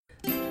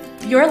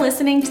You're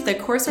listening to the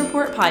Course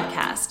Report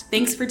podcast.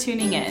 Thanks for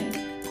tuning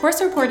in.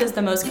 Course Report is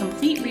the most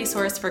complete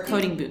resource for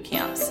coding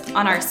bootcamps.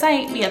 On our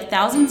site, we have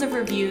thousands of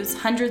reviews,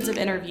 hundreds of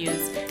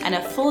interviews, and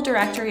a full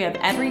directory of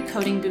every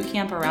coding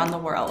bootcamp around the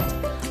world.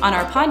 On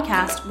our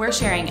podcast, we're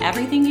sharing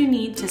everything you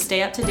need to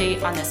stay up to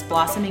date on this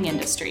blossoming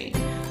industry.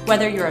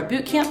 Whether you're a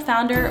bootcamp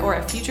founder or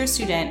a future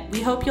student,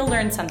 we hope you'll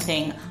learn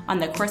something on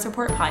the Course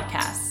Report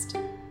podcast.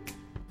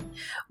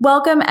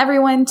 Welcome,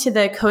 everyone, to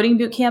the Coding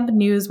Bootcamp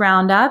News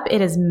Roundup.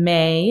 It is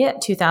May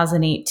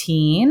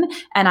 2018,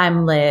 and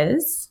I'm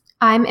Liz.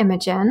 I'm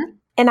Imogen.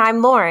 And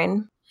I'm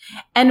Lauren.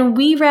 And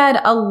we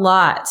read a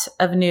lot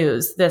of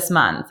news this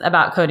month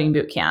about coding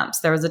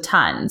bootcamps. There was a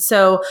ton.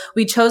 So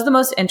we chose the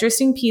most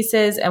interesting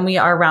pieces, and we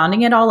are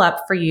rounding it all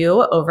up for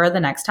you over the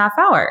next half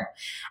hour.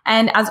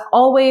 And as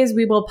always,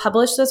 we will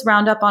publish this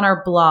roundup on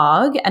our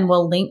blog, and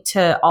we'll link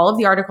to all of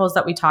the articles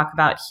that we talk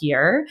about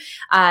here.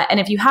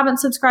 And if you haven't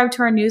subscribed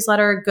to our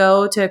newsletter,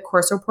 go to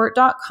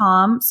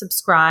coursereport.com,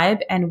 subscribe,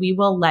 and we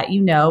will let you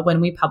know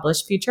when we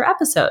publish future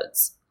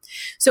episodes.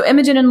 So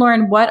Imogen and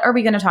Lauren, what are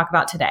we going to talk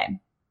about today?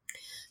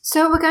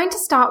 So we're going to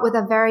start with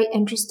a very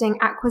interesting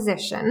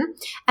acquisition,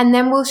 and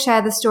then we'll share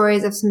the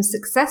stories of some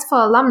successful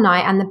alumni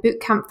and the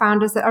bootcamp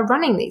founders that are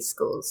running these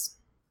schools.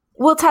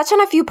 We'll touch on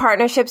a few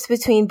partnerships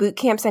between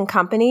bootcamps and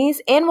companies,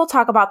 and we'll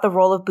talk about the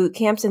role of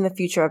bootcamps in the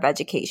future of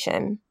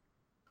education.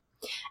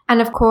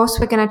 And of course,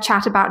 we're going to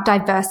chat about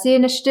diversity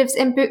initiatives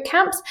in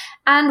bootcamps,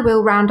 and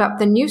we'll round up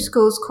the new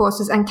schools,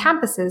 courses, and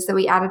campuses that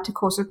we added to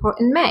Course Report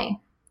in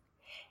May.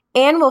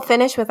 And we'll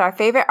finish with our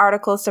favorite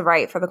articles to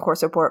write for the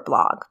Course Report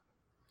blog.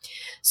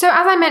 So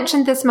as I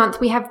mentioned this month,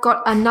 we have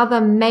got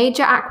another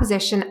major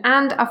acquisition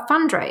and a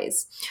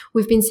fundraise.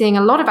 We've been seeing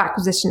a lot of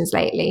acquisitions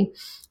lately.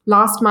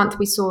 Last month,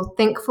 we saw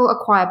Thinkful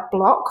acquire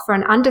Block for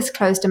an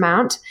undisclosed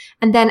amount,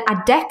 and then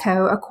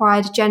Adecco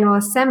acquired General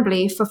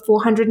Assembly for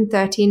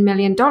 $413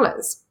 million.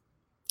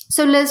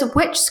 So Liz,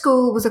 which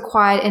school was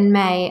acquired in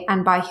May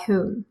and by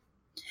whom?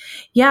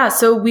 Yeah,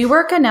 so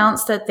WeWork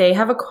announced that they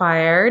have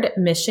acquired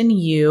Mission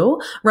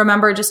U.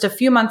 Remember, just a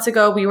few months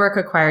ago, WeWork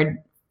acquired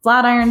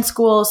Flatiron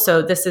School.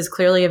 So this is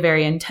clearly a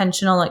very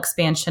intentional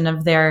expansion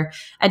of their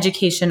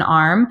education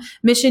arm.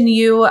 Mission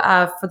U,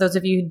 for those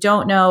of you who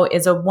don't know,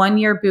 is a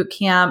one-year boot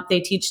camp. They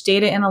teach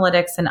data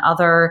analytics and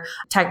other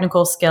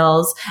technical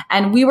skills.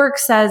 And WeWork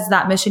says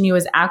that Mission U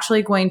is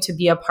actually going to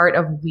be a part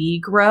of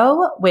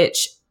WeGrow,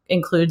 which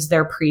includes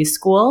their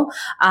preschool.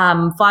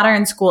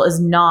 Flatiron School is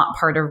not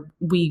part of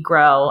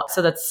WeGrow.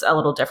 So that's a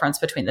little difference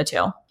between the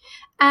two.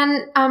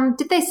 And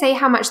did they say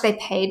how much they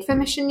paid for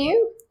Mission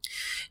U?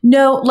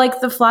 No,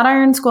 like the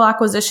Flatiron School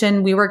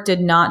acquisition, WeWork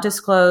did not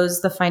disclose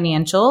the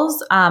financials.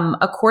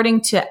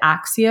 According to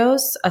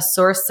Axios, a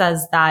source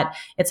says that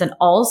it's an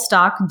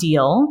all-stock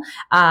deal,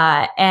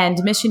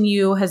 and Mission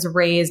U has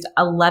raised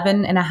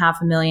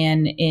 $11.5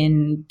 million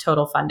in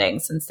total funding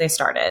since they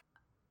started.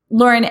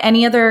 Lauren,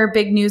 any other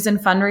big news and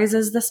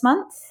fundraisers this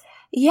month?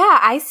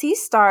 Yeah, IC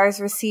Stars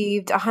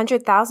received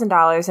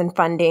 $100,000 in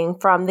funding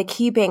from the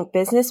KeyBank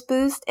Business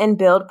Boost and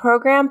Build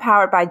program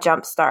powered by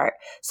Jumpstart.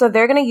 So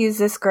they're going to use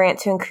this grant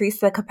to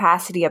increase the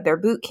capacity of their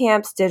boot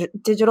camps,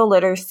 digital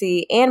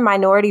literacy, and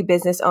minority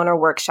business owner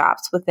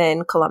workshops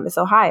within Columbus,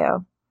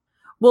 Ohio.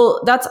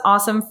 Well, that's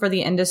awesome for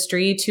the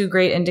industry. Two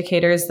great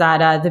indicators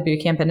that the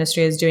bootcamp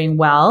industry is doing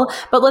well.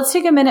 But let's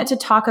take a minute to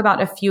talk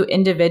about a few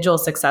individual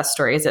success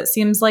stories. It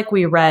seems like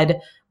we read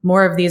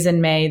more of these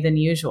in May than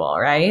usual,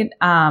 right?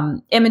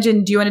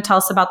 Imogen, do you want to tell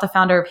us about the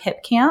founder of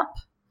HipCamp?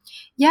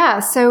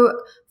 Yeah, so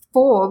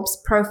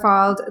Forbes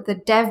profiled the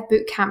Dev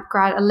Bootcamp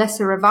grad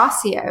Alyssa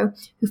Ravasio,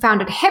 who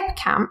founded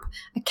HipCamp,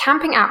 a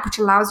camping app which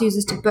allows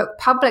users to book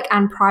public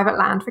and private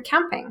land for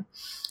camping.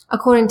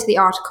 According to the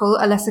article,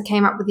 Alyssa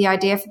came up with the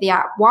idea for the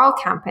app while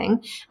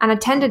camping and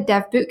attended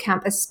Dev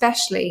Bootcamp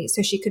especially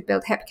so she could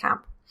build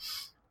HipCamp.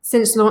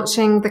 Since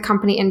launching the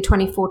company in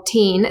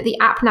 2014, the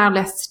app now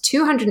lists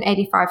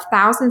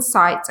 285,000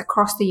 sites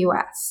across the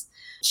US.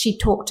 She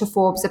talked to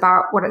Forbes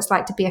about what it's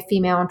like to be a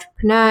female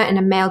entrepreneur in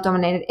a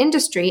male-dominated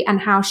industry and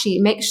how she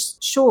makes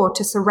sure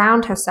to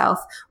surround herself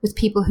with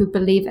people who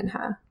believe in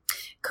her.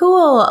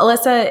 Cool.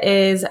 Alyssa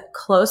is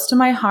close to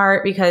my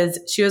heart because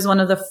she was one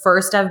of the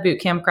first Dev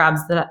Bootcamp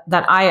grads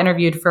that I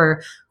interviewed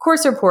for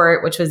Course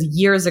Report, which was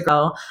years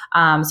ago.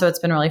 So it's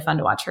been really fun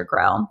to watch her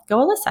grow. Go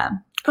Alyssa.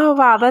 Oh,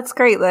 wow. That's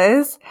great,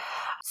 Liz.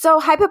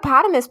 So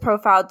Hippopotamus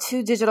profiled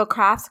two digital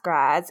crafts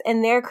grads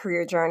and their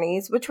career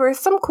journeys, which were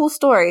some cool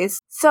stories.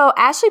 So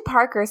Ashley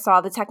Parker saw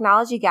the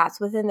technology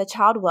gaps within the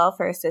child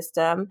welfare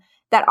system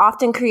that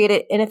often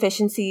created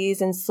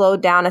inefficiencies and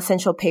slowed down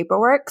essential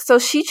paperwork. So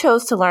she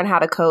chose to learn how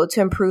to code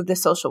to improve the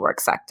social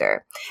work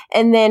sector.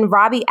 And then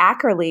Robbie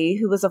Ackerley,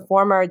 who was a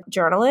former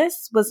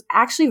journalist, was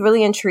actually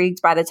really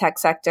intrigued by the tech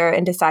sector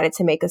and decided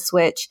to make a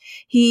switch.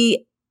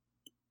 He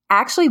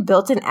actually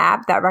built an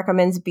app that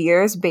recommends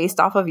beers based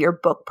off of your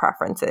book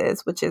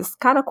preferences, which is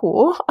kind of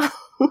cool.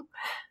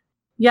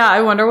 Yeah,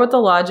 I wonder what the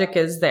logic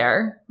is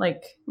there.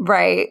 Like,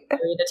 right. I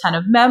read a ton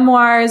of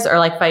memoirs, or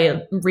like if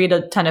I read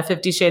a ton of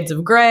 50 Shades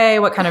of Grey,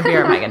 what kind of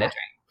beer am I going to drink?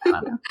 I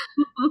don't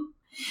know.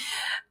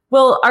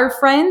 Well, our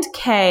friend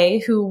Kay,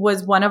 who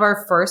was one of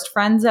our first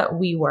friends at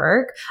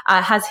WeWork,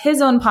 has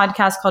his own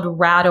podcast called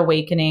Rad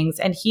Awakenings,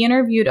 and he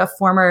interviewed a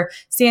former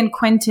San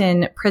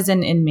Quentin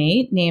prison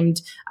inmate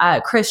named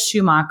Chris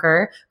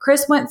Schumacher.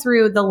 Chris went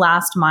through the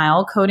Last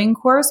Mile coding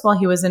course while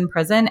he was in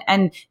prison,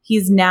 and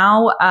he's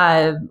now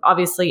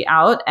obviously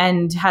out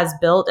and has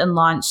built and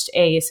launched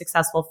a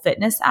successful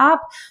fitness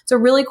app. It's a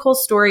really cool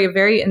story, a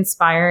very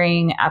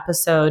inspiring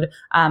episode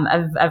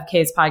of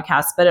Kay's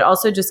podcast, but it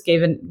also just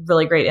gave a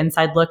really great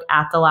inside look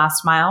at the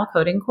Last Mile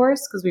coding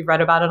course because we've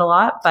read about it a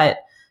lot, but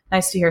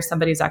nice to hear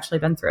somebody's actually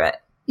been through it.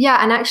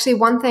 Yeah. And actually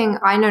one thing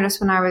I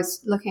noticed when I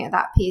was looking at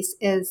that piece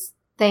is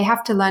they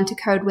have to learn to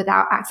code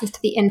without access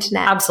to the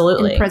internet.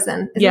 Absolutely. In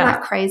prison. Isn't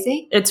that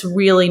crazy? It's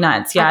really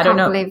nuts. Yeah. I don't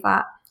know. I can't believe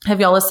that. Have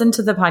y'all listened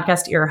to the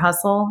podcast Ear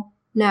Hustle?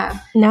 No.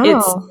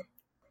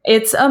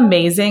 It's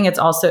amazing. It's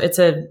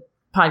a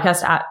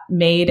podcast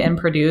made and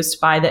produced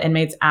by the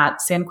inmates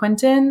at San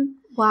Quentin.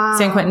 Wow.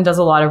 San Quentin does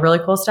a lot of really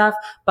cool stuff,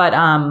 but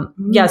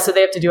so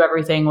they have to do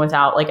everything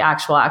without like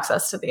actual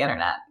access to the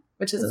internet,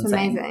 which is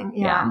insane. Amazing.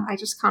 Yeah. I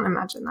just can't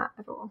imagine that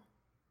at all.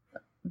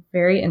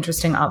 Very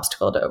interesting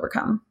obstacle to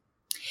overcome.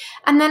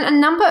 And then a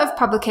number of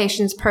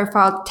publications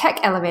profiled Tech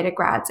Elevator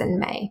grads in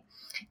May.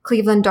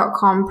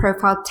 Cleveland.com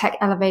profiled Tech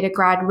Elevator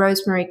grad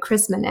Rosemary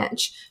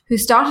Krismanich, who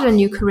started a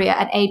new career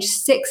at age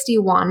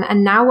 61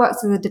 and now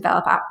works as a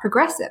developer at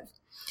Progressive.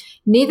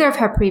 Neither of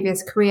her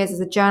previous careers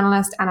as a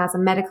journalist and as a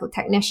medical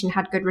technician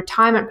had good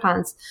retirement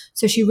plans,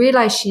 so she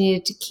realized she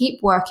needed to keep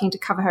working to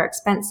cover her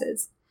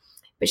expenses.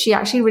 But she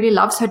actually really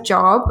loves her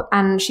job,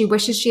 and she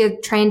wishes she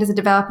had trained as a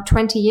developer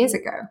 20 years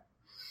ago.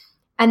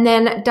 And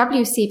then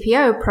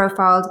WCPO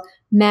profiled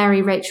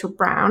Mary Rachel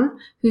Brown,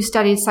 who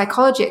studied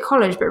psychology at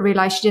college but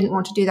realized she didn't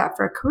want to do that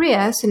for a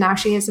career, so now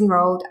she is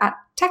enrolled at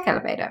Tech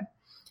Elevator.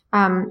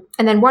 And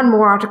then one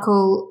more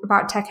article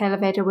about Tech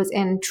Elevator was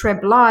in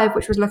Trib Live,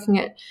 which was looking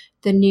at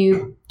the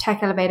new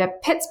Tech Elevator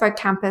Pittsburgh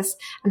campus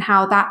and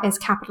how that is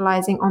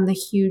capitalizing on the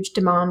huge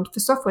demand for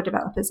software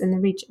developers in the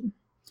region.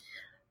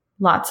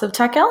 Lots of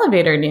Tech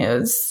Elevator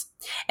news.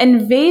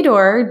 And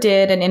Vador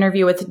did an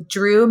interview with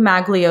Drew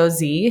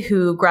Magliozzi,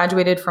 who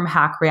graduated from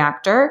Hack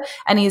Reactor,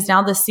 and he's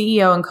now the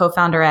CEO and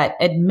co-founder at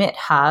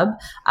AdmitHub.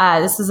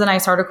 This is a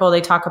nice article. They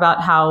talk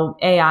about how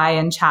AI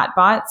and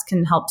chatbots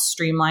can help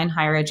streamline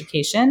higher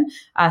education.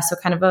 So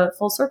kind of a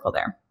full circle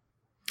there.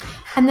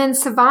 And then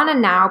Savannah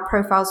Now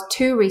profiles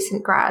two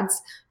recent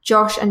grads,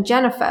 Josh and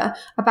Jennifer,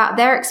 about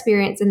their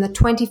experience in the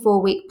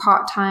 24-week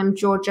part-time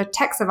Georgia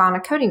Tech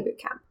Savannah Coding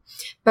Bootcamp.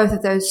 Both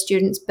of those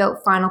students built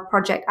final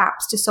project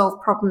apps to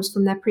solve problems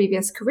from their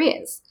previous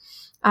careers.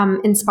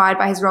 Inspired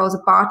by his role as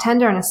a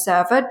bartender and a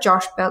server,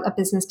 Josh built a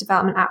business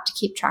development app to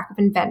keep track of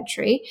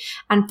inventory,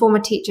 and former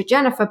teacher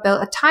Jennifer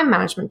built a time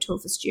management tool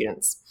for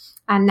students.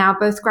 And now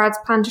both grads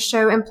plan to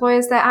show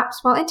employers their apps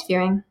while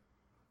interviewing.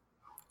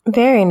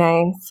 Very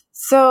nice.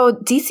 So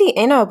DC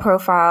Inno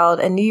profiled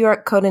a New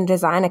York Code and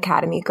Design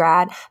Academy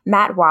grad,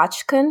 Matt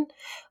Watchkin,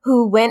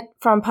 who went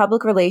from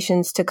public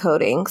relations to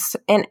coding.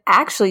 And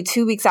actually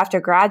 2 weeks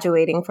after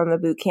graduating from the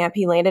bootcamp,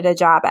 he landed a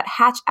job at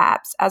Hatch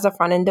Apps as a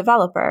front-end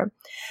developer.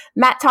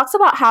 Matt talks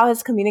about how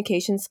his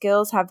communication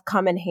skills have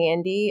come in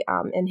handy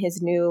in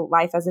his new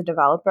life as a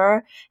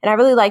developer. And I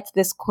really liked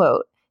this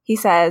quote. He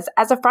says,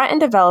 as a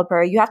front-end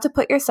developer, you have to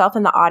put yourself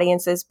in the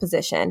audience's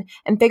position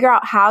and figure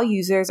out how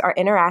users are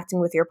interacting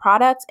with your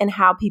product and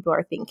how people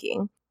are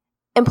thinking.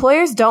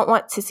 Employers don't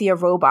want to see a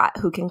robot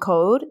who can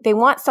code. They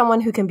want someone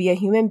who can be a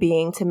human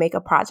being to make a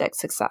project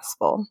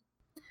successful.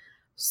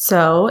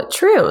 So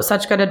true.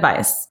 Such good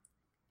advice.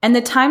 And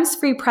the Times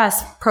Free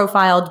Press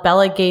profiled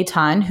Bella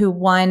Gayton, who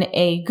won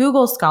a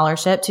Google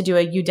scholarship to do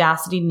a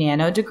Udacity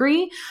nano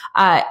degree.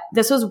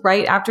 This was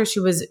right after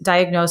she was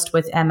diagnosed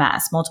with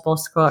MS, multiple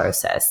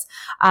sclerosis.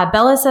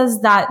 Bella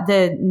says that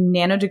the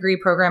nano degree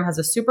program has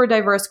a super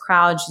diverse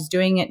crowd. She's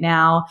doing it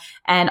now.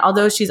 And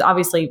although she's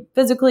obviously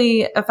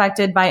physically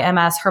affected by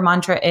MS, her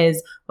mantra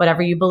is,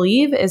 whatever you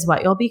believe is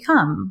what you'll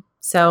become.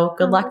 So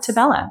good luck to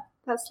Bella.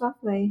 That's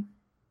lovely.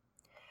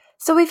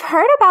 So we've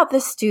heard about the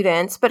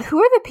students, but who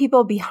are the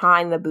people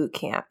behind the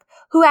bootcamp?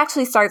 Who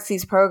actually starts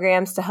these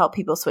programs to help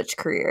people switch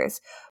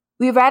careers?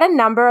 We read a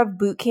number of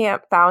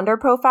bootcamp founder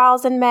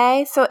profiles in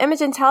May. So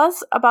Imogen, tell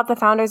us about the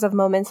founders of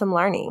Momentum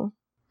Learning.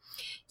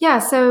 Yeah,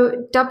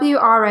 so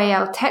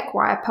WRAL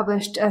TechWire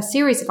published a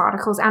series of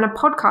articles and a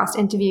podcast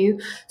interview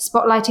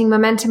spotlighting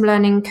Momentum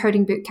Learning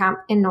Coding Bootcamp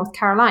in North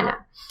Carolina.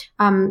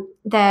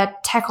 Their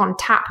Tech on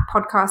Tap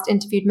podcast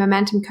interviewed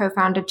Momentum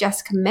co-founder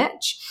Jessica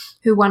Mitch,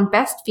 who won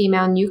Best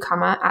Female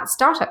Newcomer at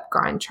Startup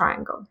Grind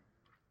Triangle.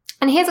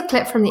 And here's a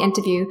clip from the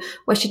interview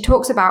where she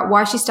talks about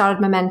why she started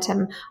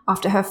Momentum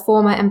after her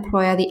former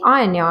employer, the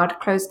Iron Yard,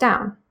 closed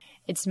down.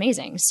 It's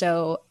amazing.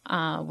 So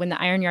when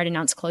the Iron Yard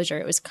announced closure,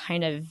 it was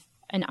kind of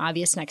an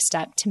obvious next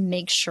step to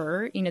make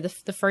sure,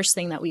 the first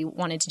thing that we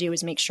wanted to do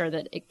was make sure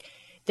that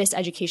this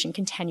education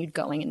continued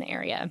going in the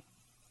area.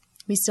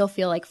 we still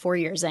feel like 4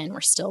 years in,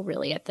 we're still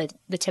really at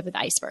the tip of the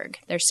iceberg.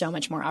 There's so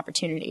much more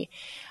opportunity.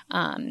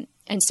 And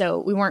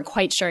so we weren't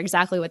quite sure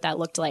exactly what that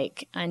looked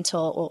like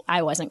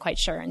I wasn't quite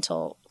sure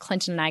until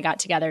Clinton and I got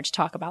together to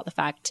talk about the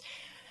fact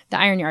the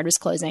Iron Yard was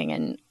closing,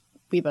 and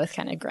we both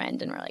kind of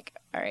grinned and were like,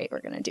 all right, we're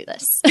going to do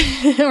this.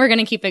 We're going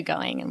to keep it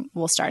going, and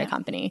we'll start a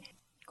company.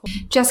 Cool.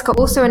 Jessica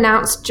also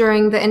announced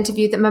during the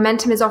interview that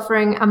Momentum is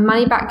offering a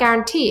money-back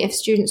guarantee if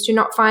students do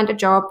not find a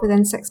job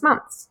within 6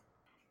 months.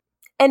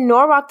 And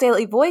Norwalk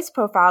Daily Voice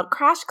profiled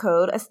Crash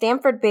Code, a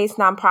Stanford-based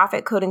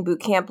nonprofit coding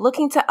bootcamp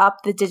looking to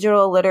up the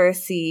digital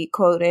literacy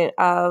quotient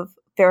of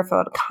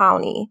Fairfield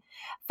County.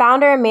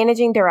 Founder and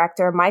managing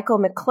director Michael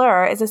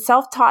McClure is a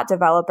self-taught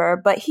developer,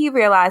 but he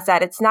realized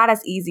that it's not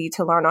as easy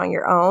to learn on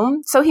your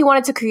own, so he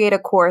wanted to create a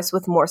course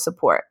with more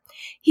support.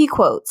 He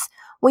quotes,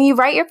 "When you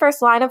write your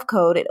first line of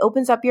code, it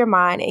opens up your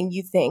mind and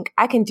you think,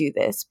 I can do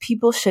this.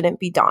 People shouldn't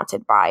be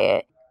daunted by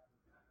it."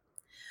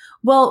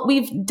 Well,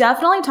 we've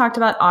definitely talked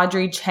about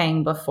Audrey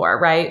Chang before,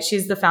 right?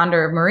 She's the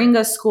founder of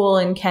Moringa School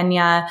in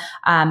Kenya.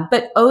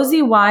 But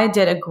OZY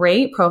did a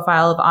great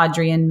profile of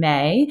Audrey in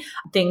May.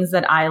 Things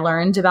that I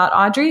learned about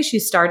Audrey: she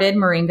started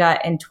Moringa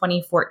in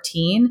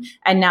 2014.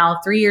 And now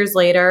 3 years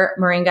later,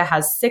 Moringa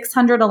has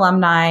 600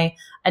 alumni,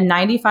 a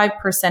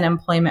 95%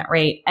 employment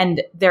rate,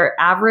 and their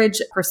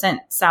average percent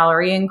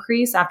salary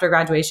increase after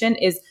graduation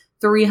is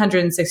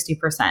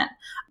 360%.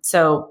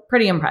 So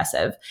pretty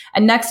impressive.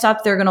 And next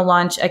up, they're going to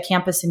launch a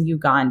campus in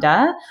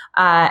Uganda.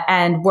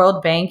 And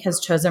World Bank has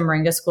chosen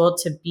Moringa School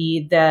to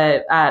be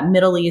the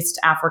Middle East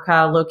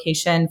Africa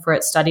location for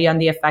its study on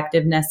the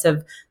effectiveness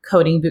of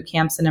coding boot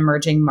camps in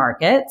emerging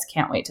markets.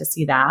 Can't wait to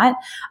see that.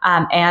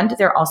 And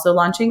they're also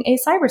launching a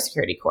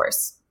cybersecurity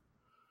course.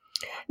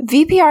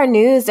 VPR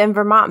News and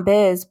Vermont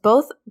Biz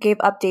both gave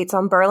updates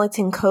on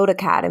Burlington Code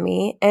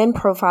Academy and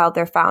profiled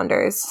their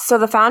founders. So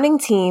the founding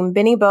team,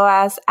 Benny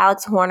Boas,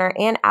 Alex Horner,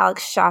 and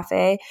Alex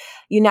Schaffe,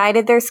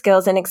 united their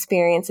skills and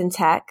experience in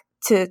tech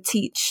to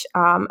teach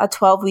a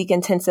 12-week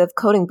intensive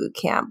coding boot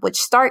camp, which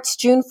starts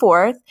June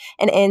 4th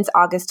and ends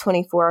August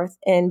 24th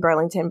in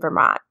Burlington,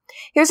 Vermont.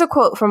 Here's a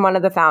quote from one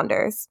of the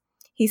founders.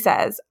 He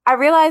says, "I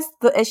realized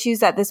the issues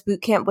that this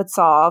bootcamp would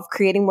solve,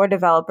 creating more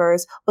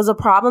developers, was a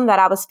problem that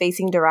I was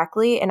facing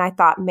directly. And I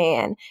thought,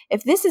 man,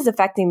 if this is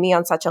affecting me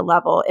on such a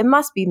level, it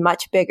must be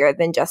much bigger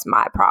than just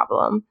my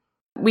problem."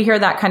 We hear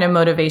that kind of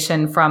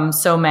motivation from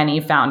so many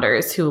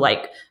founders who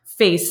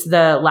face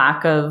the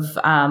lack of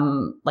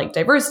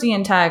diversity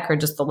in tech, or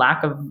just the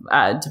lack of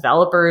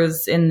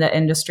developers in the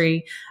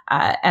industry,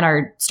 and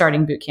are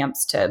starting boot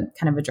camps to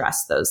kind of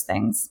address those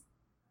things.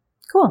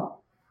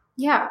 Cool.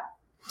 Yeah.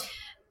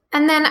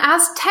 And then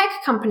as tech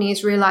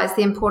companies realize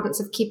the importance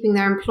of keeping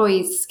their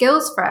employees'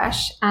 skills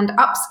fresh and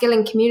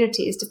upskilling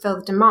communities to fill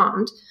the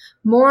demand,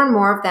 more and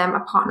more of them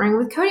are partnering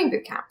with coding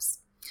bootcamps.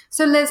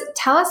 So Liz,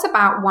 tell us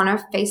about one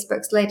of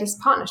Facebook's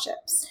latest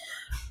partnerships.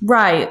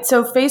 Right.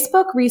 So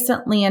Facebook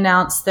recently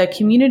announced the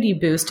Community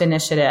Boost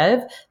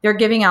initiative. They're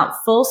giving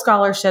out full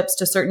scholarships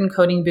to certain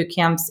coding boot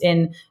camps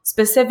in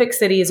specific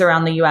cities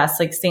around the U.S.,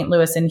 like St.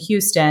 Louis and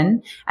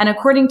Houston. And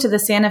according to the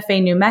Santa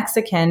Fe New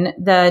Mexican,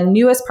 the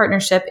newest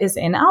partnership is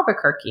in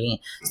Albuquerque.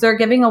 So they're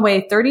giving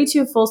away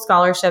 32 full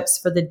scholarships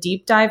for the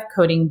Deep Dive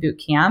Coding Boot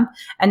Camp.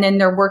 And then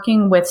they're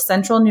working with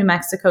Central New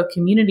Mexico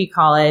Community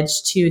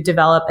College to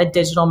develop a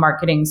digital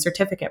marketing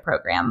certificate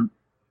program.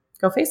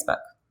 Go Facebook.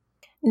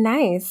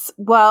 Nice.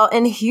 Well,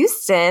 in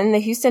Houston, the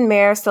Houston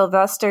Mayor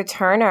Sylvester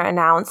Turner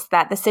announced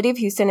that the city of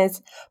Houston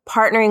is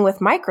partnering with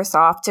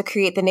Microsoft to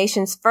create the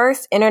nation's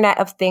first Internet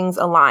of Things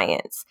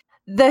Alliance.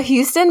 The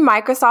Houston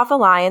Microsoft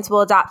Alliance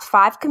will adopt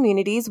 5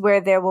 communities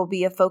where there will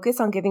be a focus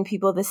on giving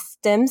people the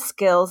STEM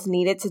skills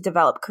needed to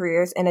develop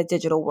careers in a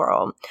digital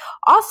world.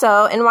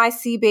 Also,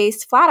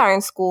 NYC-based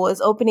Flatiron School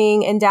is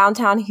opening in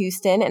downtown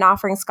Houston and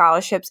offering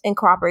scholarships in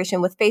cooperation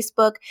with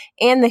Facebook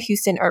and the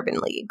Houston Urban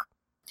League.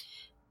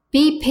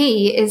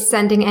 BP is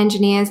sending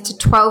engineers to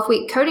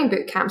 12-week coding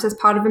boot camps as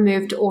part of a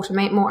move to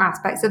automate more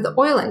aspects of the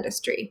oil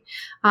industry.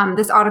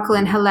 This article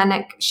in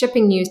Hellenic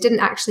Shipping News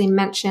didn't actually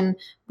mention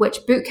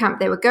which boot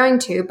camp they were going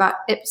to, but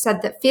it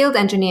said that field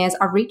engineers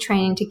are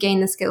retraining to gain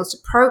the skills to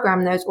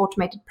program those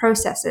automated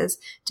processes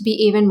to be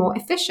even more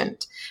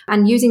efficient.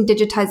 And using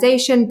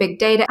digitization, big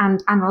data,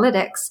 and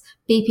analytics,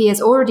 BP has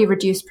already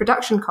reduced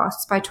production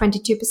costs by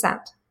 22%.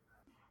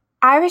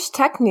 Irish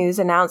Tech News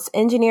announced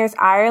Engineers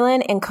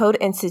Ireland and Code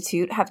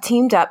Institute have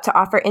teamed up to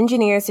offer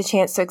engineers a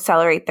chance to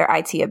accelerate their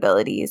IT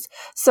abilities.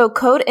 So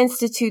Code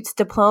Institute's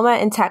Diploma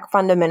in Tech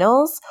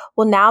Fundamentals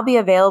will now be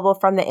available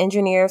from the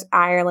Engineers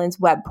Ireland's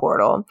web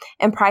portal,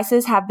 and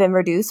prices have been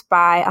reduced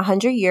by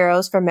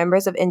 €100 for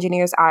members of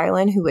Engineers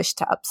Ireland who wish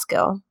to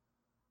upskill.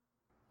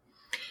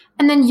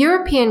 And then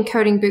European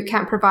coding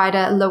bootcamp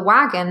provider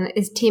LeWagon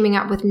is teaming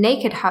up with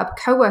Naked Hub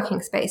co-working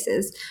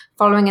spaces,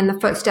 following in the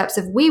footsteps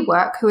of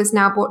WeWork, who has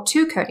now bought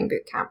 2 coding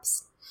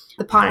bootcamps.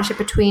 The partnership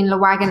between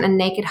LeWagon and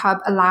Naked Hub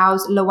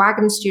allows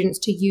LeWagon students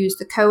to use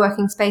the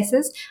co-working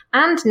spaces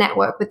and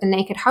network with the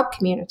Naked Hub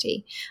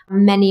community,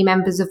 many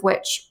members of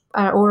which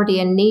are already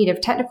in need of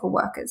technical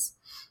workers.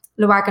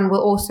 LeWagon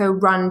will also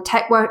run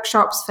tech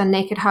workshops for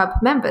Naked Hub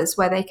members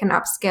where they can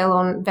upskill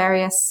on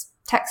various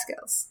tech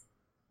skills.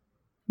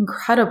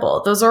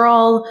 Incredible. Those are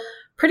all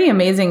pretty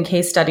amazing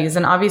case studies.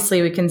 And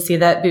obviously we can see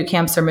that boot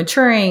camps are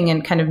maturing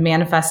and kind of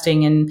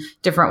manifesting in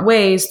different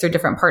ways through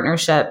different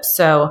partnerships.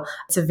 So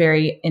it's a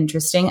very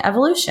interesting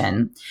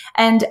evolution.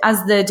 And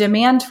as the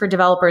demand for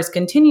developers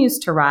continues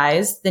to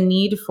rise, the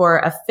need for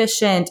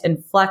efficient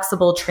and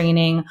flexible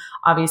training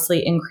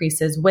obviously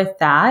increases with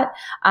that.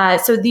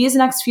 So these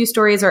next few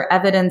stories are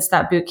evidence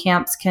that boot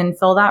camps can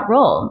fill that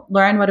role.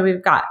 Lauren, what do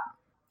we've got?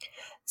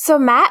 So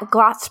Matt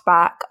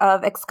Glotzbach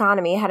of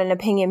Exconomy had an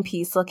opinion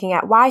piece looking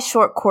at why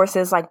short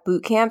courses like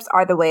boot camps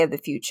are the way of the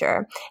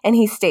future. And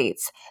he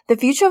states, the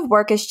future of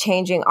work is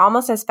changing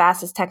almost as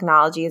fast as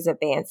technology is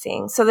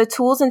advancing. So the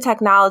tools and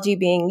technology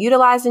being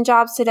utilized in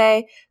jobs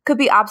today could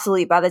be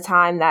obsolete by the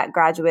time that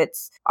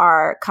graduates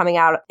are coming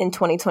out in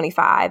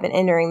 2025 and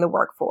entering the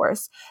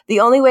workforce. The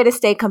only way to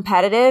stay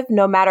competitive,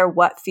 no matter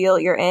what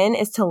field you're in,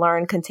 is to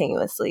learn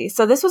continuously.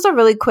 So this was a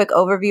really quick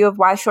overview of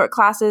why short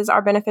classes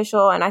are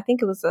beneficial. And I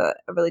think it was a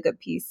really good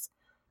piece.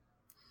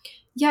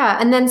 Yeah,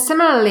 and then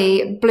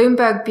similarly,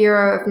 Bloomberg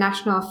Bureau of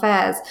National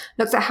Affairs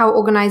looks at how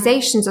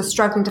organizations are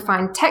struggling to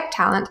find tech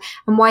talent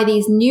and why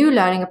these new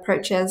learning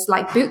approaches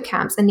like boot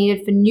camps are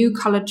needed for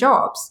new-collar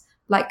jobs,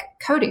 like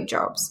coding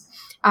jobs.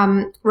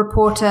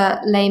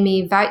 Reporter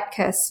Laimi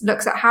Vaitkus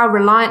looks at how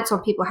reliance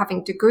on people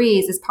having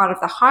degrees is part of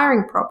the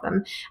hiring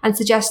problem and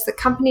suggests that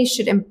companies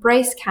should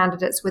embrace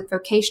candidates with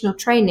vocational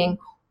training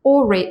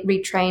or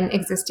retrain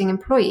existing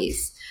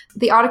employees.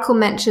 The article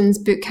mentions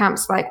boot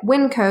camps like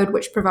WinCode,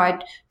 which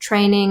provide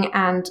training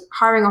and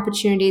hiring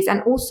opportunities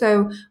and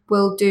also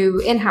will do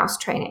in-house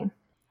training.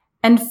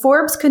 And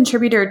Forbes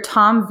contributor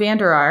Tom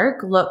Vander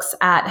Ark looks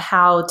at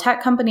how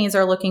tech companies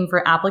are looking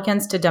for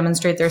applicants to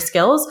demonstrate their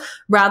skills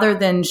rather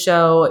than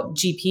show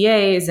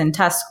GPAs and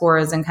test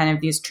scores and kind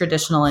of these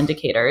traditional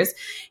indicators.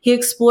 He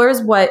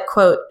explores what,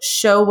 quote,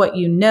 show what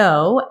you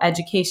know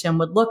education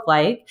would look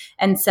like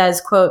and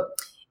says, quote,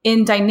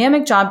 in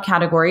dynamic job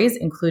categories,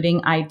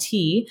 including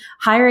IT,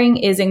 hiring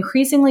is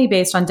increasingly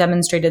based on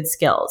demonstrated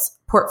skills,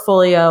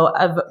 portfolio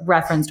of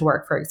referenced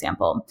work, for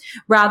example,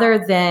 rather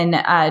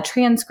than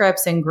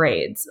transcripts and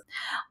grades.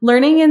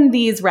 Learning in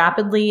these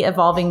rapidly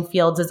evolving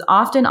fields is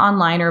often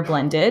online or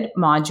blended,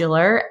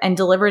 modular, and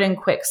delivered in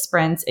quick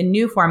sprints in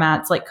new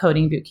formats like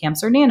coding boot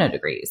camps or nano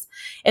degrees.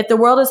 If the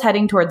world is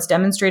heading towards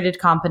demonstrated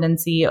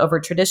competency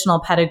over traditional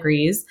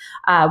pedigrees,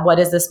 what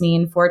does this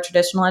mean for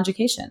traditional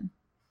education?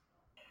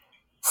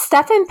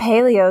 Stefan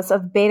Paleos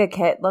of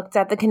BetaKit looked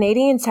at the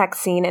Canadian tech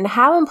scene and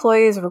how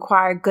employers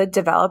require good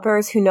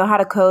developers who know how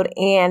to code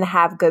and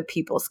have good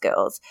people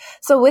skills.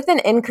 So with an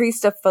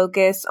increased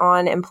focus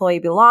on employee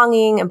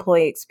belonging,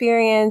 employee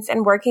experience,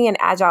 and working in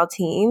agile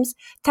teams,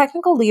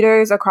 technical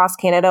leaders across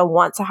Canada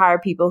want to hire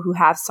people who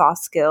have soft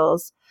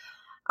skills.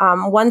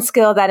 One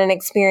skill that an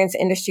experienced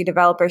industry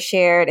developer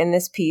shared in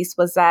this piece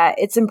was that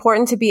it's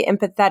important to be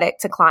empathetic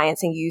to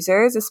clients and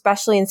users,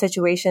 especially in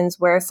situations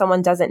where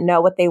someone doesn't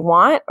know what they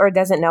want or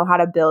doesn't know how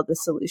to build the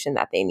solution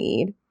that they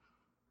need.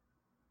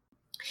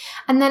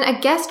 And then a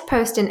guest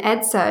post in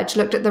EdSurge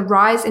looked at the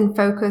rise in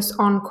focus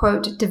on,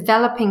 quote,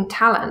 developing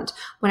talent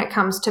when it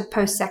comes to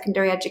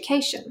post-secondary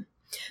education.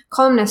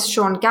 Columnist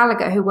Sean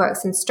Gallagher, who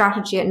works in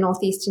strategy at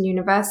Northeastern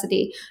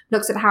University,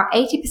 looks at how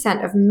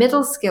 80% of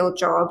middle-skill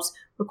jobs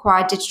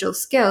require digital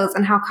skills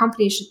and how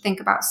companies should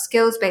think about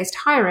skills-based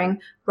hiring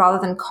rather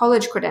than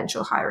college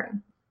credential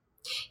hiring.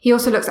 He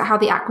also looks at how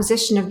the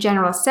acquisition of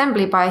General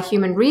Assembly by a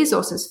human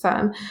resources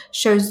firm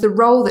shows the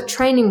role that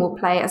training will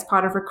play as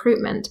part of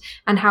recruitment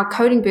and how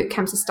coding boot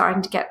camps are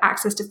starting to get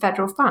access to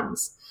federal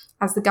funds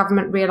as the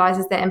government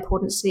realizes their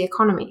importance to the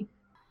economy.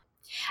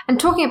 And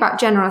talking about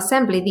General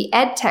Assembly, the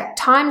EdTech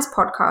Times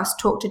podcast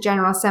talked to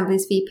General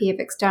Assembly's VP of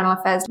External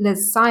Affairs,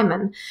 Liz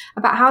Simon,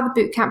 about how the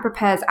bootcamp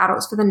prepares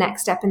adults for the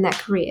next step in their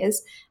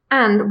careers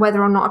and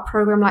whether or not a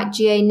program like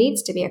GA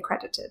needs to be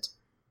accredited.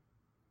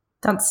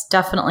 That's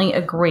definitely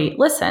a great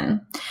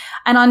listen.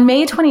 And on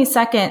May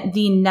 22nd,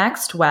 the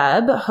Next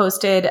Web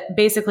hosted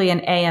basically an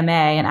AMA,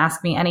 an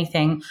Ask Me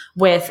Anything,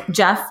 with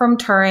Jeff from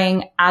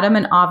Turing, Adam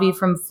and Avi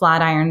from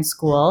Flatiron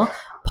School,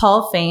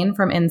 Paul Fain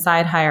from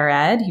Inside Higher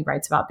Ed, he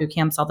writes about boot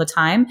camps all the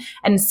time,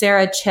 and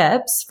Sarah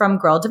Chips from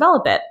Girl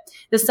Develop It.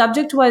 The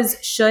subject was,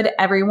 should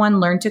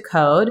everyone learn to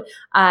code?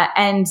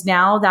 And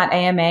now that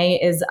AMA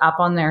is up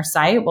on their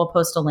site, we'll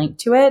post a link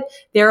to it.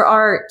 There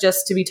are,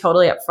 just to be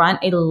totally upfront,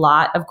 a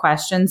lot of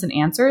questions and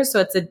answers. So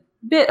it's a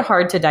bit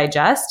hard to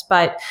digest,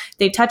 but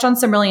they touch on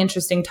some really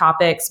interesting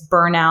topics,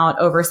 burnout,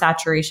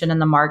 oversaturation in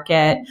the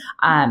market.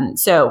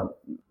 So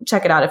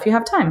check it out if you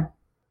have time.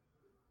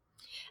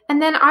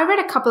 And then I read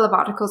a couple of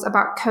articles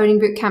about coding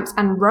boot camps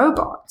and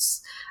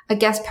robots. A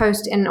guest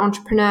post in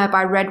Entrepreneur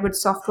by Redwood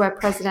Software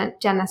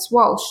president Dennis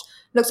Walsh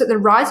looks at the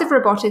rise of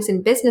robotics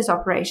in business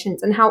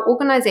operations and how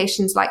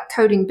organizations like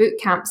coding boot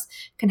camps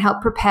can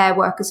help prepare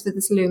workers for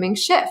this looming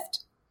shift.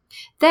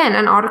 Then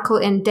an article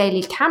in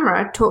Daily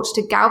Camera talked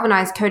to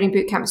galvanized coding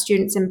bootcamp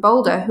students in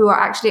Boulder who are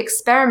actually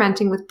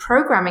experimenting with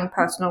programming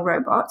personal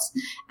robots,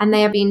 and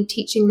they have been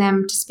teaching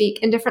them to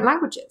speak in different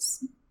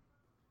languages.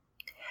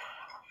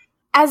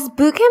 As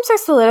bootcamps are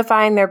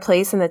solidifying their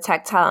place in the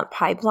tech talent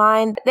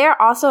pipeline, they are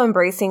also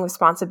embracing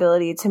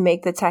responsibility to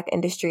make the tech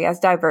industry as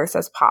diverse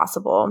as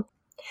possible.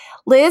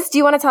 Liz, do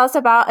you want to tell us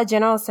about a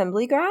General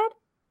Assembly grad?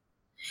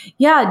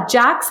 Yeah,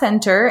 Jack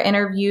Center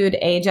interviewed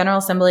a General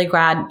Assembly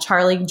grad,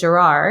 Charlie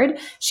Gerard.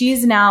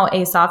 She's now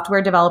a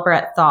software developer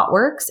at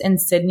ThoughtWorks in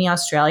Sydney,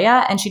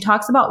 Australia, and she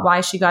talks about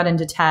why she got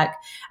into tech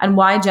and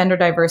why gender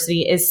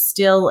diversity is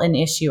still an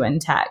issue in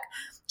tech.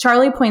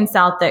 Charlie points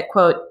out that,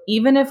 quote,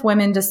 even if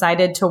women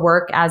decided to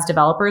work as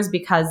developers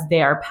because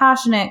they are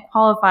passionate,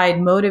 qualified,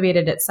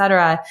 motivated,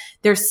 etc.,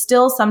 they're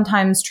still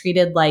sometimes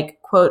treated like,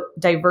 quote,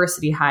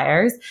 diversity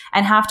hires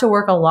and have to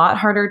work a lot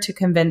harder to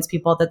convince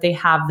people that they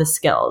have the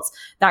skills.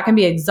 That can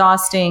be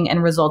exhausting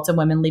and results in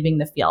women leaving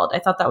the field. I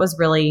thought that was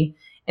really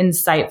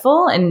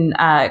insightful and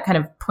kind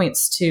of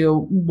points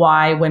to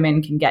why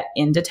women can get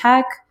into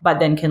tech, but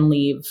then can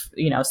leave,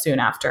 soon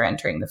after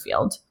entering the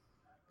field.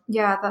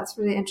 Yeah, that's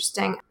really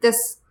interesting.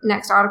 This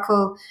next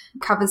article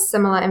covers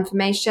similar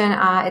information.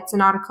 It's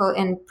an article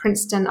in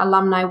Princeton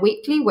Alumni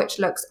Weekly, which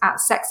looks at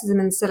sexism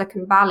in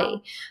Silicon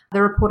Valley.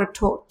 The reporter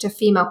talked to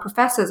female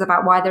professors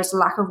about why there's a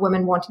lack of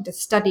women wanting to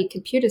study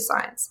computer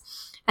science.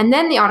 And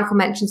then the article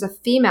mentions a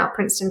female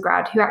Princeton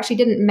grad who actually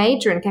didn't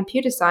major in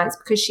computer science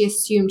because she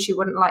assumed she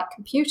wouldn't like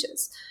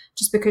computers,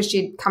 just because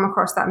she'd come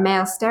across that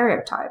male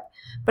stereotype.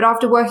 But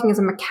after working as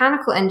a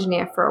mechanical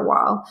engineer for a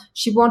while,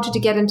 she wanted to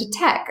get into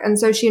tech, and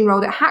so she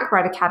enrolled at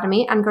Hackbright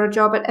Academy and got a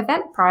job at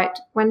Eventbrite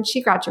when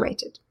she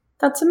graduated.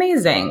 That's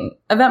amazing.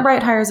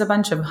 Eventbrite hires a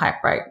bunch of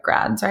Hackbright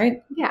grads,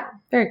 right? Yeah.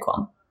 Very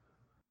cool.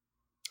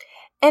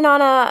 And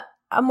on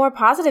a more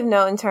positive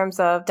note in terms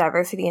of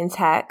diversity in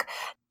tech,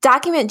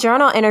 Document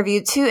Journal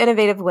interviewed two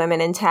innovative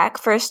women in tech,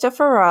 Farishta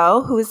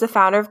Farrow, who is the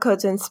founder of Code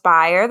to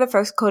Inspire, the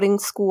first coding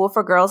school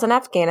for girls in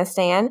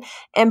Afghanistan,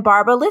 and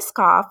Barbara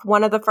Liskov,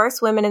 one of the first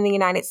women in the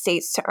United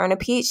States to earn a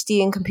PhD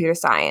in computer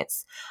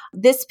science.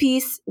 This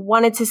piece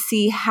wanted to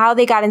see how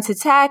they got into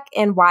tech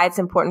and why it's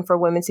important for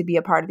women to be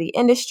a part of the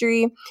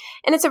industry.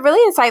 And it's a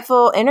really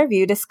insightful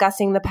interview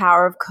discussing the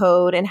power of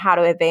code and how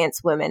to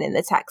advance women in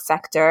the tech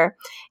sector.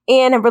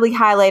 And I'm really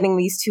highlighting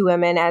these two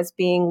women as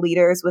being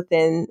leaders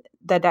within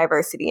the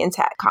diversity in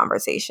tech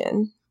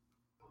conversation.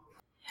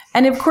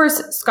 And of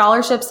course,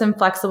 scholarships and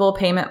flexible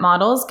payment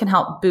models can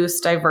help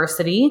boost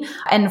diversity.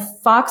 And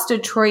Fox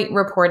Detroit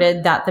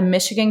reported that the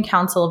Michigan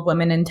Council of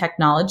Women in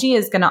Technology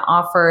is going to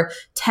offer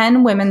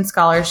 10 women's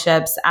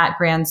scholarships at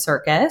Grand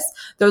Circus.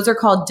 Those are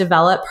called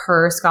Develop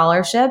Her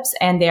scholarships,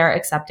 and they are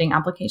accepting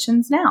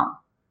applications now.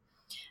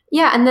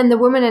 Yeah, and then the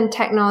Women in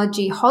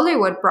Technology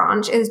Hollywood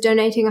branch is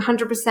donating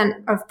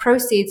 100% of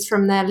proceeds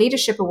from their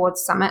Leadership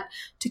Awards Summit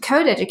to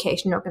code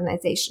education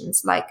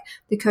organizations like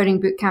the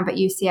Coding Bootcamp at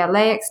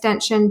UCLA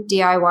Extension,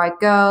 DIY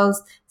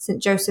Girls,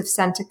 St. Joseph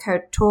Center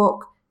Code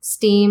Talk,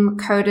 STEAM,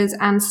 Coders,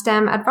 and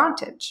STEM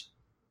Advantage.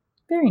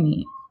 Very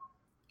neat.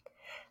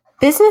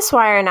 Business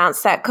Wire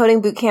announced that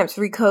Coding Bootcamp's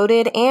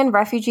Recoded and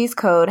Refugees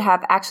Code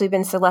have actually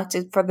been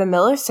selected for the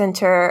Miller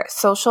Center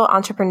Social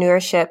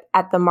Entrepreneurship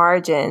at the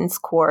Margins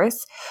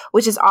course,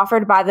 which is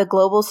offered by the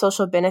Global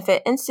Social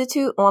Benefit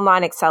Institute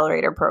Online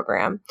Accelerator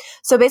Program.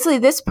 So basically,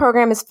 this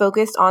program is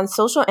focused on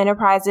social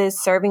enterprises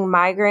serving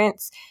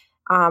migrants,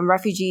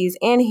 refugees,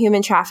 and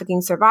human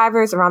trafficking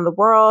survivors around the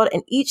world.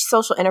 And each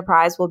social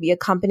enterprise will be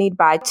accompanied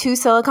by 2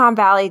 Silicon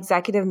Valley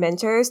executive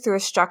mentors through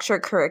a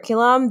structured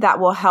curriculum that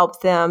will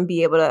help them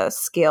be able to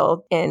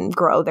scale and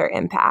grow their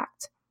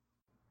impact.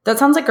 That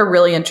sounds like a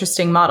really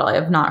interesting model. I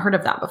have not heard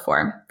of that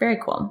before. Very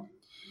cool.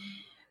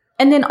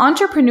 And then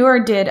Entrepreneur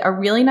did a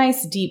really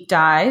nice deep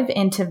dive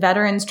into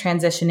veterans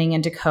transitioning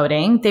into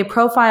coding. They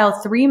profile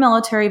 3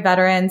 military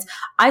veterans.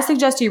 I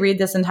suggest you read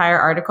this entire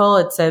article.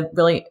 It's a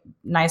really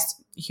nice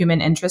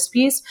human interest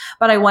piece,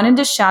 but I wanted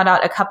to shout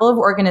out a couple of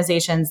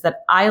organizations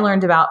that I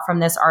learned about from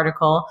this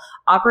article: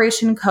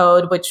 Operation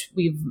Code, which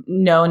we've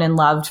known and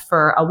loved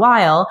for a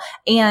while,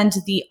 and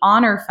the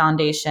Honor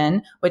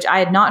Foundation, which I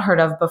had not heard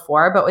of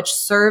before, but which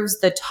serves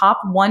the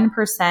top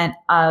 1%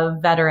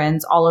 of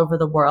veterans all over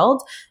the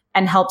world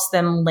and helps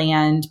them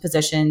land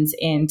positions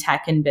in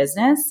tech and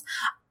business.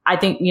 I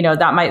think,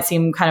 that might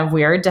seem kind of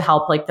weird to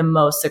help like the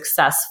most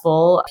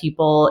successful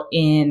people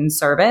in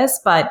service,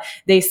 but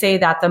they say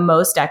that the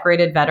most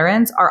decorated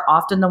veterans are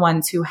often the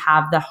ones who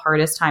have the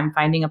hardest time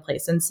finding a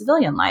place in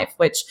civilian life,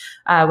 which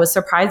was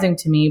surprising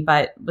to me,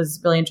 but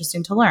was really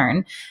interesting to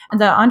learn. And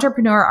the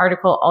Entrepreneur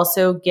article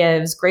also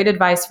gives great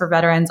advice for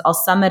veterans. I'll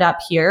sum it up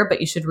here,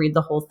 but you should read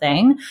the whole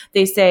thing.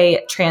 They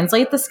say,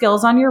 translate the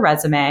skills on your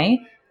resume,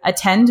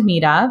 attend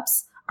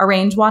meetups,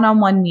 arrange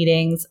one-on-one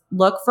meetings,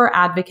 look for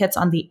advocates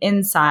on the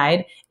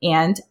inside,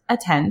 and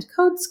attend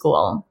code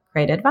school.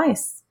 Great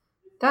advice.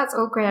 That's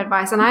all great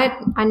advice. And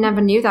I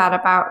never knew that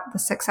about the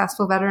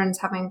successful veterans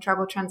having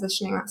trouble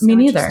transitioning. That's so Me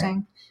neither.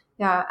 Interesting.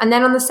 Yeah. And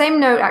then on the same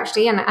note,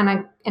 actually,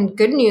 and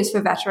good news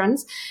for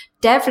veterans,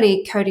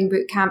 Devly Coding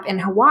Bootcamp in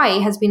Hawaii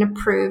has been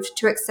approved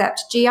to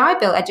accept GI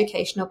Bill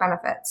educational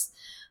benefits.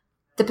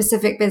 The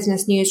Pacific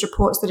Business News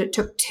reports that it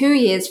took 2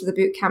 years for the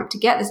bootcamp to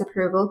get this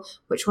approval,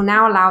 which will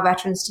now allow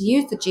veterans to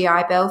use the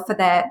GI Bill for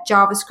their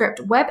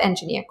JavaScript web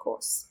engineer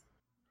course.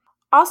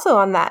 Also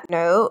on that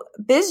note,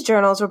 Biz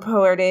Journals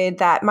reported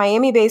that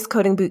Miami-based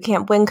coding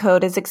bootcamp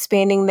WinCode is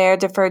expanding their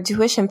deferred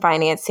tuition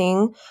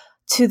financing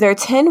to their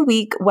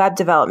 10-week web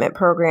development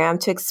program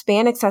to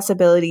expand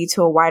accessibility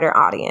to a wider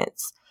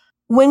audience.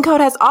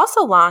 WinCode has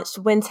also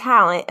launched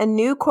WinTalent, a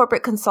new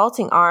corporate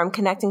consulting arm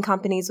connecting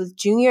companies with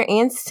junior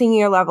and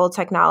senior level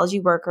technology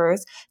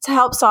workers to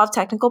help solve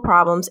technical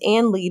problems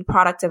and lead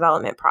product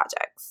development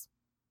projects.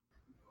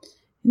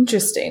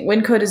 Interesting.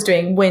 WinCode is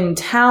doing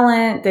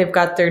WinTalent. They've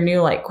got their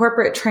new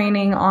corporate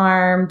training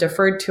arm,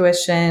 deferred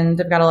tuition.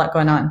 They've got a lot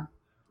going on.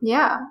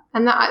 Yeah.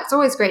 And it's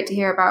always great to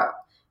hear about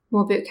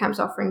more boot camps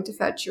offering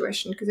deferred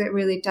tuition because it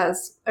really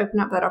does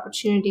open up that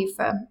opportunity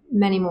for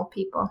many more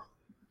people.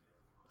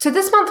 So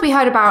this month we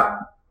heard about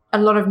a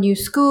lot of new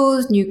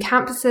schools, new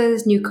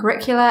campuses, new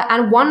curricula,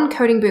 and one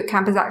coding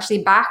bootcamp is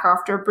actually back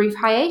after a brief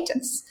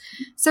hiatus.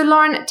 So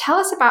Lauren, tell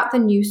us about the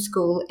new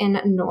school in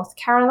North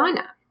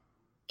Carolina.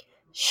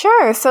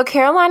 Sure. So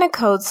Carolina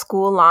Code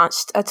School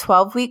launched a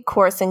 12-week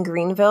course in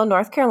Greenville,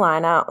 North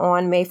Carolina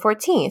on May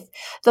 14th.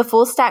 The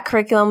full stack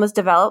curriculum was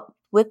developed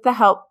with the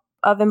help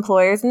of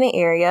employers in the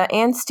area,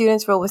 and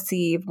students will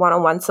receive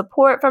one-on-one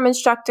support from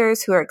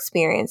instructors who are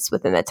experienced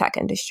within the tech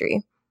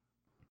industry.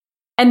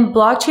 And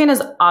blockchain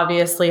is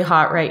obviously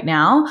hot right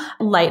now.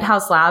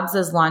 Lighthouse Labs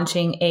is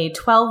launching a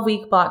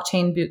 12-week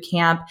blockchain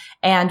bootcamp,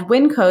 and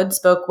WinCode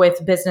spoke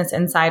with Business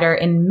Insider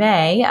in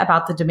May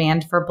about the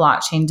demand for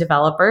blockchain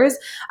developers.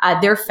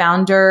 Their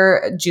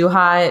founder,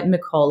 Juha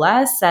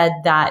Mikola, said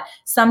that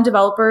some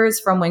developers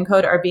from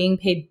WinCode are being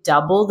paid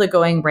double the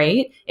going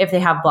rate if they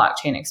have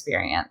blockchain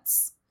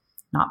experience.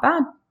 Not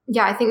bad.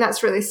 Yeah, I think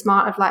that's really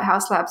smart of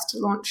Lighthouse Labs to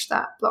launch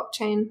that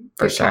blockchain.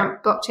 For sure.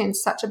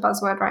 Blockchain's such a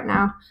buzzword right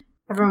now.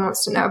 Everyone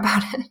wants to know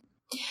about it.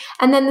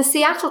 And then the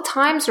Seattle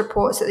Times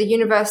reports that the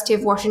University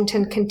of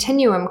Washington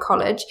Continuum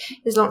College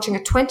is launching a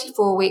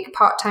 24-week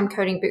part-time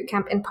coding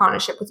bootcamp in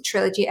partnership with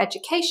Trilogy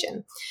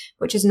Education,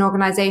 which is an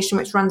organization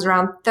which runs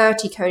around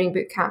 30 coding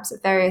bootcamps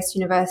at various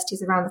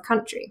universities around the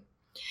country.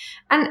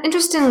 And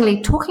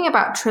interestingly, talking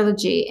about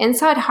Trilogy,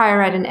 Inside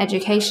Higher Ed and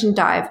Education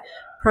Dive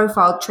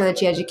profiled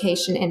Trilogy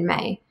Education in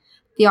May.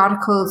 The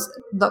articles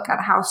look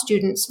at how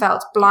students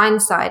felt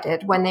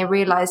blindsided when they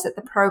realized that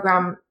the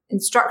program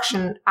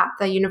instruction at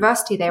the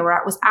university they were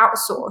at was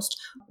outsourced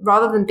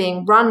rather than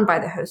being run by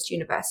the host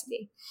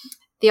university.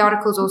 The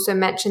articles also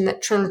mention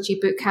that Trilogy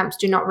bootcamps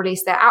do not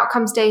release their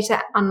outcomes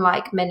data,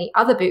 unlike many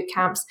other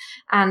bootcamps,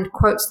 and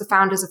quotes the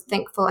founders of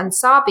Thinkful and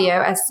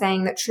Sabio as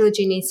saying that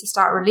Trilogy needs to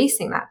start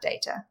releasing that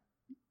data.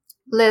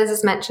 Liz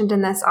is mentioned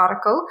in this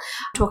article,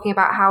 talking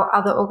about how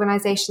other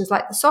organizations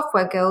like the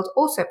Software Guild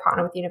also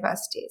partner with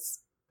universities.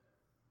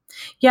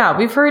 Yeah,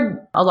 we've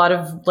heard a lot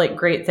of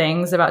great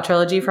things about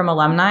Trilogy from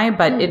alumni,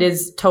 but it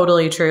is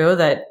totally true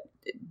that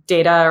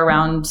data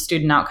around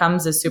student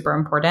outcomes is super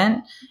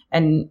important,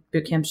 and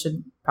bootcamp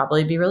should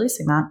probably be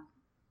releasing that.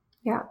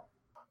 Yeah.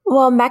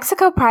 Well,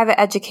 Mexico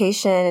Private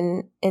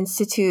Education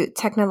Institute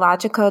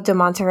Tecnológico de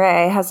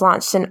Monterrey has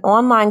launched an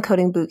online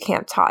coding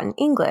bootcamp taught in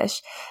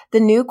English. The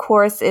new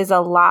course is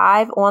a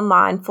live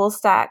online full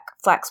stack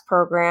flex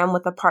program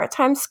with a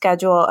part-time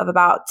schedule of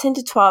about 10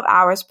 to 12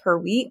 hours per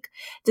week,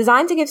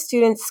 designed to give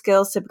students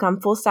skills to become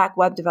full stack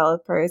web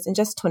developers in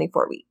just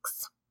 24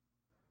 weeks.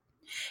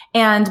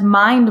 And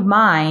Mind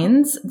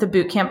Minds, the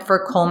bootcamp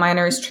for coal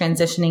miners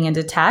transitioning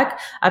into tech,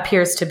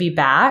 appears to be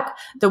back.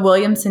 The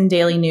Williamson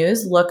Daily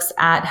News looks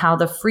at how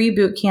the free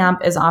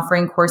bootcamp is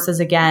offering courses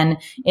again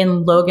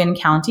in Logan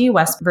County,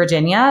 West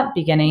Virginia,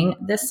 beginning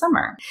this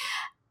summer.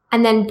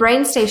 And then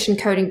BrainStation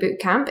Coding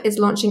Bootcamp is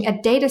launching a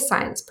data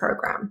science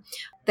program.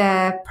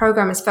 The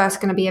program is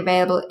first going to be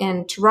available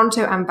in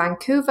Toronto and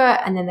Vancouver,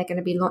 and then they're going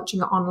to be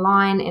launching it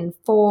online in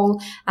fall.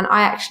 And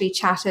I actually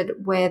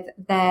chatted with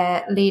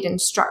their lead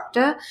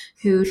instructor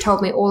who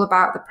told me all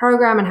about the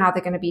program and how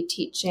they're going to be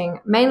teaching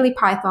mainly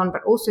Python,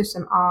 but also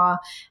some R.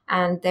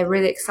 And they're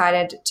really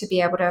excited to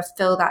be able to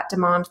fill that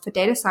demand for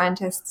data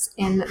scientists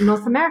in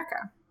North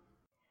America.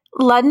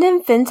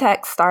 London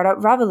fintech startup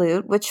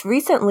Revolut, which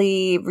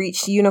recently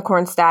reached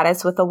unicorn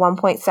status with a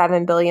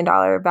 $1.7 billion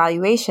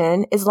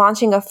valuation, is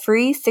launching a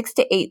free 6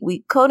 to 8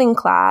 week coding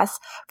class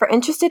for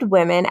interested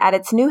women at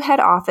its new head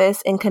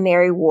office in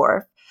Canary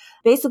Wharf,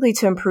 basically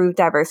to improve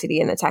diversity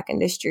in the tech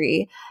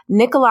industry.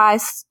 Nikolai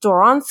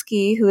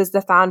Storonsky, who is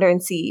the founder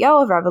and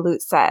CEO of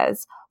Revolut,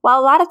 says, "While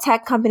a lot of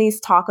tech companies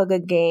talk a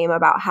good game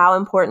about how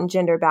important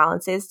gender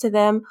balance is to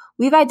them,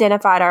 we've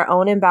identified our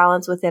own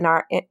imbalance within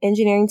our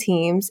engineering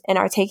teams and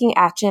are taking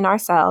action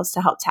ourselves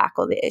to help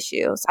tackle the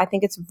issues." I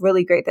think it's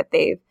really great that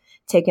they've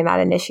taken that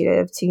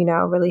initiative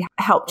to, really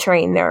help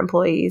train their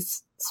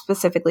employees,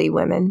 specifically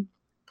women.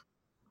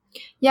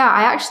 Yeah,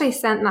 I actually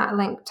sent that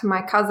link to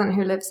my cousin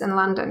who lives in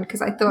London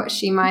because I thought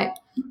she might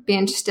be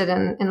interested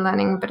in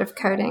learning a bit of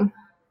coding.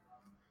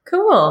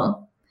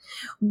 Cool.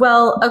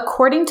 Well,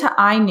 according to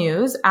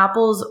iNews,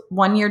 Apple's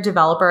one-year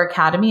developer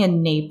academy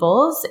in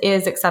Naples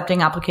is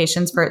accepting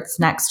applications for its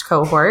next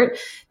cohort.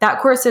 That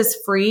course is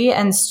free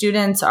and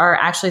students are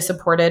actually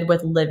supported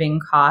with living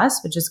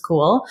costs, which is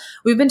cool.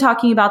 We've been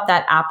talking about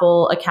that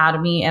Apple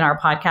Academy in our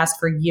podcast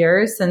for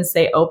years since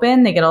they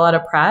opened. They get a lot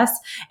of press,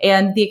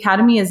 and the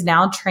academy has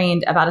now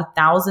trained about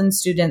 1,000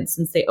 students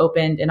since they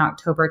opened in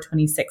October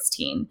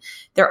 2016.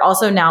 They're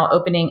also now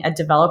opening a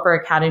developer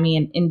academy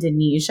in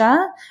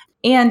Indonesia.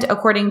 And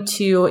according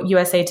to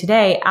USA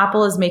Today,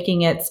 Apple is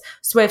making its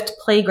Swift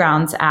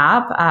Playgrounds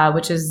app,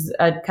 which is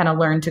a kind of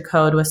learn to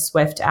code with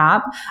Swift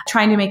app,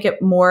 trying to make it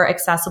more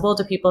accessible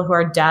to people who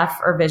are deaf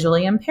or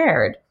visually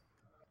impaired.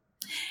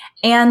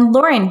 And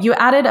Lauren, you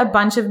added a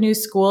bunch of new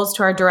schools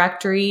to our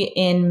directory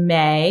in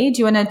May. Do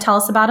you want to tell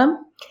us about them?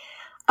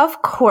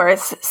 Of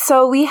course.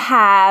 So we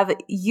have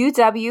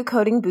UW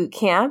Coding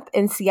Bootcamp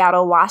in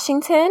Seattle,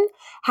 Washington,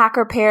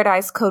 Hacker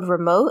Paradise Code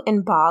Remote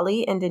in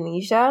Bali,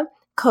 Indonesia,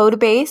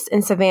 Codebase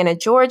in Savannah,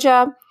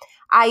 Georgia,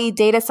 IE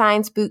Data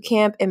Science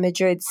Bootcamp in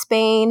Madrid,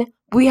 Spain.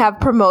 We have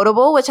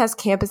Promotable, which has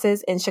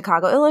campuses in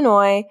Chicago,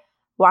 Illinois,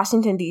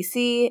 Washington,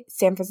 D.C.,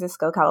 San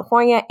Francisco,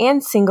 California,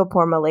 and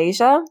Singapore,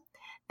 Malaysia.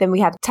 Then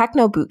we have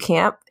Techno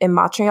Bootcamp in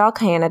Montreal,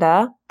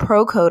 Canada,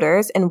 Pro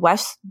Coders in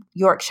West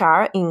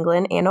Yorkshire,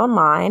 England, and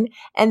online,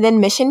 and then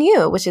Mission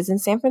U, which is in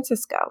San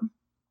Francisco.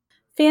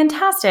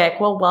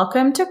 Fantastic. Well,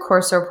 welcome to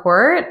Course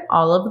Report,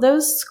 all of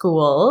those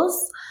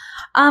schools.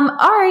 All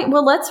right.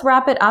 Well, let's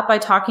wrap it up by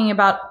talking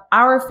about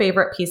our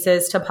favorite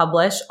pieces to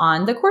publish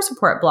on the Course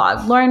Report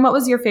blog. Lauren, what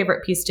was your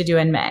favorite piece to do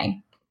in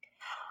May?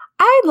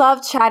 I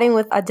loved chatting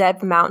with a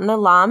Dev Mountain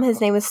alum. His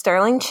name is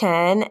Sterling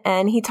Chen,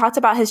 and he talked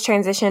about his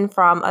transition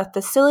from a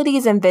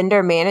facilities and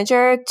vendor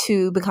manager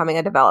to becoming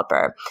a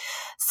developer.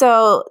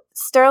 So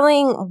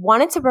Sterling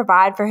wanted to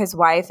provide for his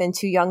wife and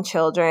 2 young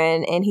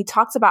children, and he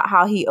talks about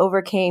how he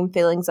overcame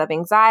feelings of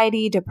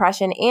anxiety,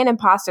 depression, and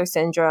imposter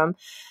syndrome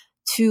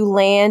to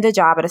land a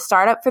job at a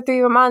startup for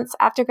 3 months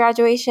after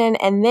graduation,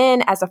 and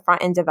then as a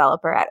front-end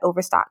developer at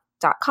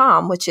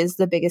Overstock.com, which is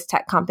the biggest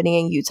tech company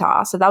in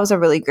Utah. So that was a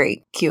really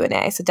great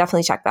Q&A. So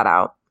definitely check that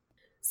out.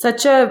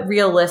 Such a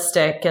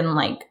realistic and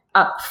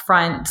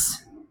upfront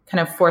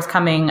kind of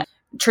forthcoming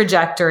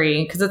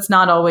trajectory, because it's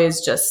not always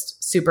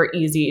just super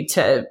easy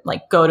to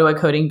go to a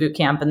coding boot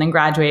camp and then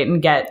graduate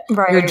and get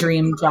your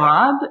dream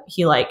job.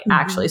 He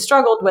actually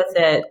struggled with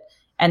it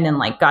and then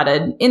got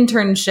an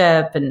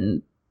internship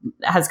and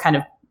has kind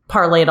of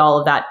parlayed all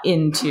of that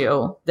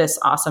into this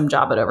awesome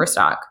job at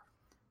Overstock.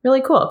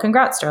 Really cool.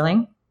 Congrats,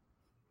 Sterling.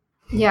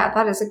 Yeah,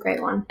 that is a great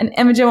one. And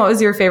Imogen, what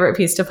was your favorite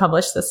piece to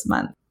publish this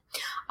month?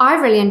 I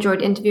really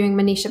enjoyed interviewing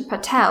Manisha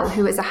Patel,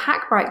 who is a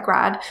Hackbright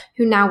grad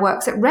who now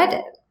works at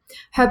Reddit.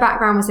 Her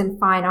background was in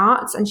fine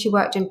arts and she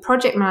worked in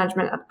project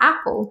management at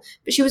Apple,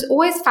 but she was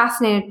always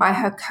fascinated by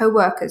her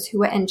co-workers who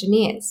were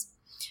engineers.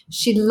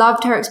 She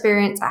loved her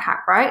experience at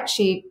Hackbright.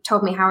 She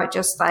told me how it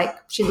just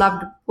she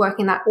loved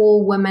working in that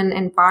all-women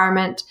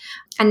environment.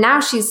 And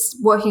now she's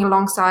working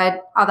alongside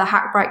other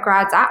Hackbright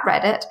grads at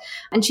Reddit.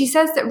 And she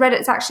says that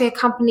Reddit's actually a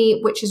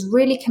company which is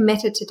really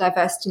committed to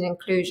diversity and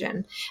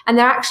inclusion. And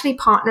they're actually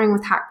partnering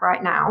with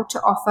Hackbright now to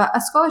offer a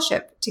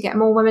scholarship to get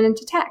more women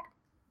into tech.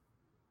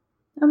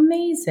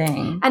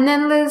 Amazing. And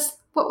then Liz,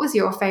 what was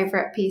your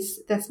favorite piece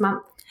this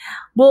month?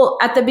 Well,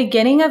 at the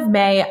beginning of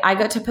May, I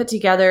got to put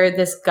together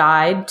this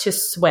guide to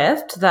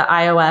Swift, the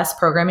iOS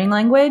programming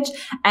language,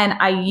 and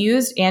I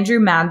used Andrew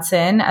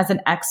Madsen as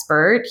an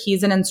expert.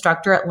 He's an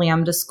instructor at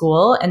Lambda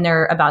School, and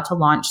they're about to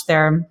launch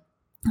their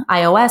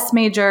iOS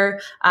major,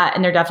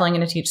 and they're definitely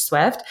going to teach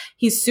Swift.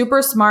 He's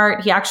super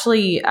smart. He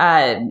actually,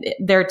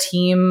 their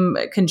team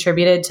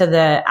contributed to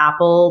the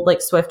Apple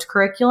Swift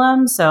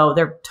curriculum, so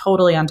they're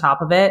totally on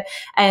top of it.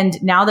 And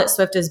now that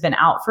Swift has been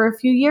out for a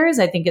few years,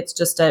 I think it's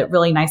just a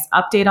really nice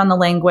update on the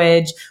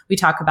language. We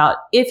talk about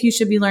if you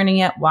should be learning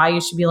it, why you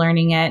should be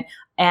learning it,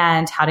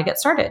 and how to get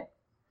started.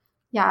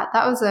 Yeah,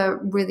 that was a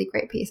really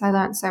great piece. I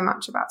learned so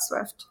much about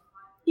Swift.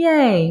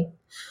 Yay.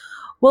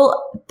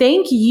 Well,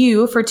 thank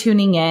you for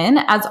tuning in.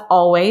 As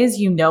always,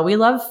 we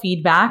love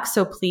feedback,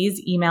 so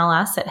please email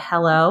us at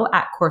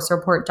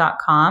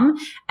hello@coursereport.com.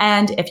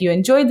 And if you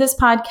enjoyed this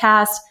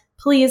podcast,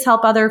 please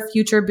help other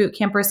future boot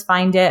campers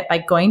find it by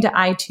going to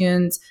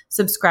iTunes,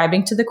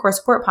 subscribing to the Course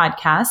Report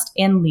podcast,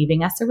 and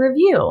leaving us a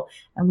review.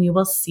 And we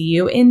will see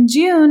you in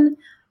June.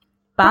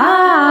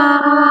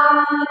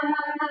 Bye.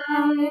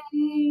 Bye.